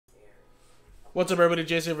What's up, everybody?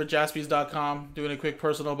 Jason for Jaspys.com doing a quick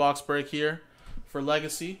personal box break here for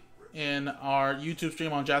Legacy in our YouTube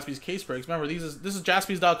stream on Jaspys Case Breaks. Remember, this is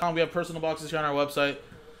Jaspys.com. We have personal boxes here on our website.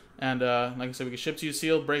 And like I said, we can ship to you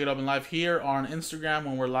sealed, break it up in live here on Instagram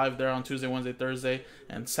when we're live there on Tuesday, Wednesday, Thursday,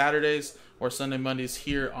 and Saturdays, or Sunday, Mondays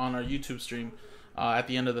here on our YouTube stream at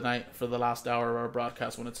the end of the night for the last hour of our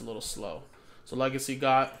broadcast when it's a little slow. So Legacy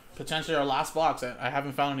got potentially our last box. I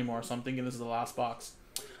haven't found any more, so I'm thinking this is the last box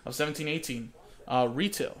of 17-18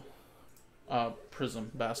 retail Prizm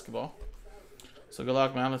basketball. So good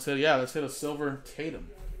luck, man. Let's hit a silver Tatum.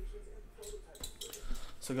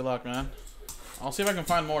 So good luck, man. I'll see if I can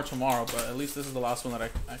find more tomorrow, but at least this is the last one that I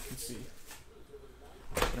can see.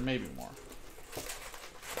 There may be more.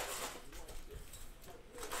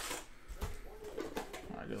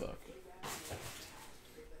 Alright, good luck.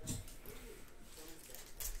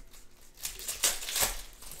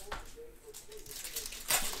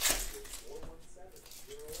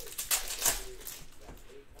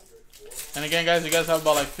 And again, guys, you guys have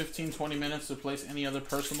about like 15-20 minutes to place any other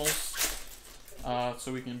personals.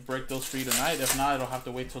 So we can break those for you tonight. If not, it'll have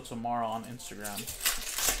to wait till tomorrow on Instagram.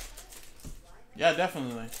 Yeah,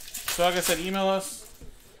 definitely. So like I said, email us,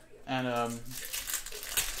 and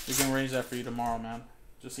we can arrange that for you tomorrow, man.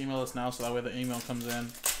 Just email us now, so that way the email comes in.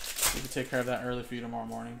 We can take care of that early for you tomorrow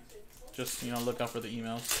morning. Just, you know, look out for the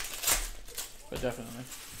emails. But definitely.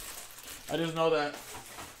 I just know that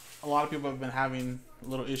a lot of people have been having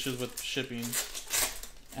little issues with shipping.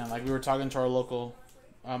 And like we were talking to our local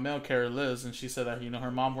mail carrier, Liz, and she said that, you know,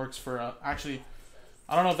 her mom works for actually,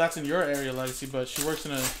 I don't know if that's in your area, Legacy, but she works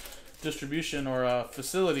in a distribution or a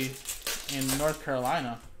facility in North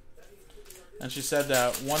Carolina. And she said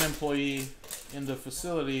that one employee in the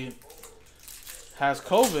facility has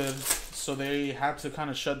COVID, so they had to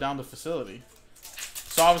kind of shut down the facility.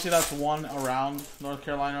 So obviously that's one around North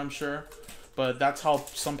Carolina, I'm sure. But that's how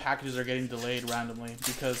some packages are getting delayed randomly,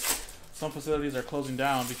 because some facilities are closing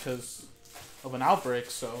down because of an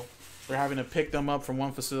outbreak, so they're having to pick them up from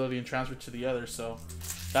one facility and transfer to the other. So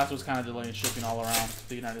that's what's kind of delaying shipping all around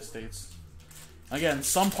the United States. Again,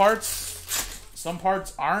 some parts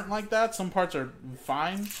aren't like that. Some parts are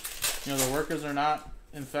fine. You know, the workers are not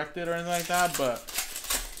infected or anything like that. But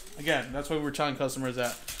again, that's why we're telling customers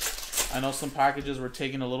that I know some packages were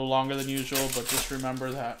taking a little longer than usual, but just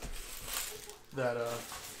remember that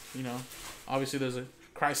you know, obviously there's a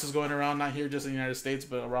crisis going around, not here just in the United States,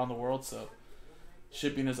 but around the world. So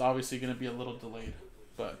shipping is obviously going to be a little delayed,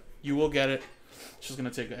 but you will get it. It's just going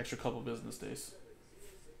to take an extra couple business days.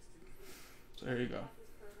 So there you go.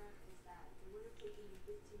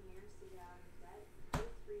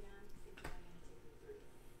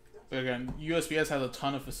 But again, USPS has a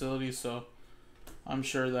ton of facilities, so I'm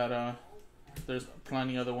sure that there's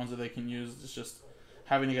plenty other ones that they can use. It's just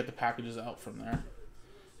having to get the packages out from there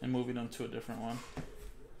and moving them to a different one.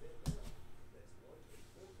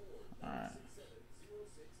 Alright.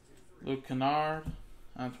 Luke Kennard,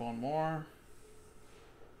 Antoine Moore.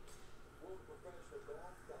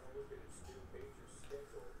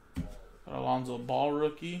 Got Alonzo Ball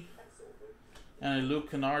rookie. And a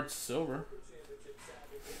Luke Kennard silver.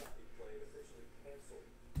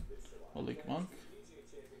 Malik Monk.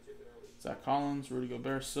 Zach Collins, Rudy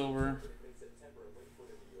Gobert silver.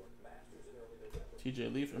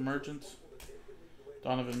 TJ Leaf emergent.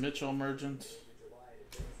 Donovan Mitchell emergent.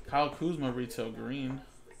 Kyle Kuzma retail green.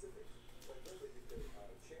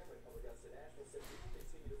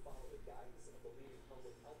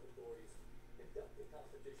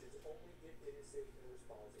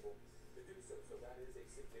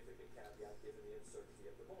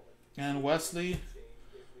 And Wesley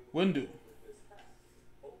Windu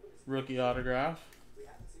rookie autograph.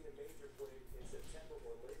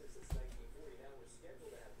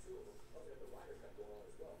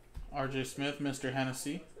 RJ Smith, Mr.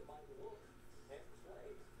 Hennessy.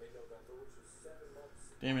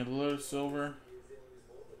 Damian Lillard, silver.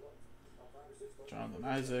 Jonathan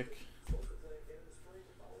Isaac.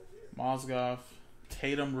 Mozgov.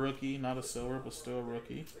 Tatum, rookie. Not a silver, but still a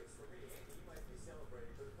rookie.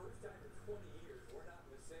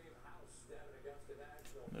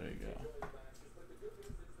 There you go.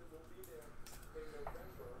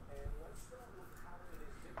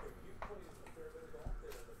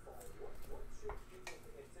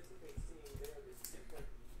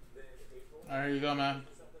 There you go, man.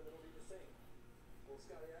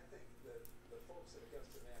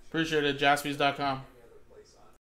 Appreciate it. Jaspys.com.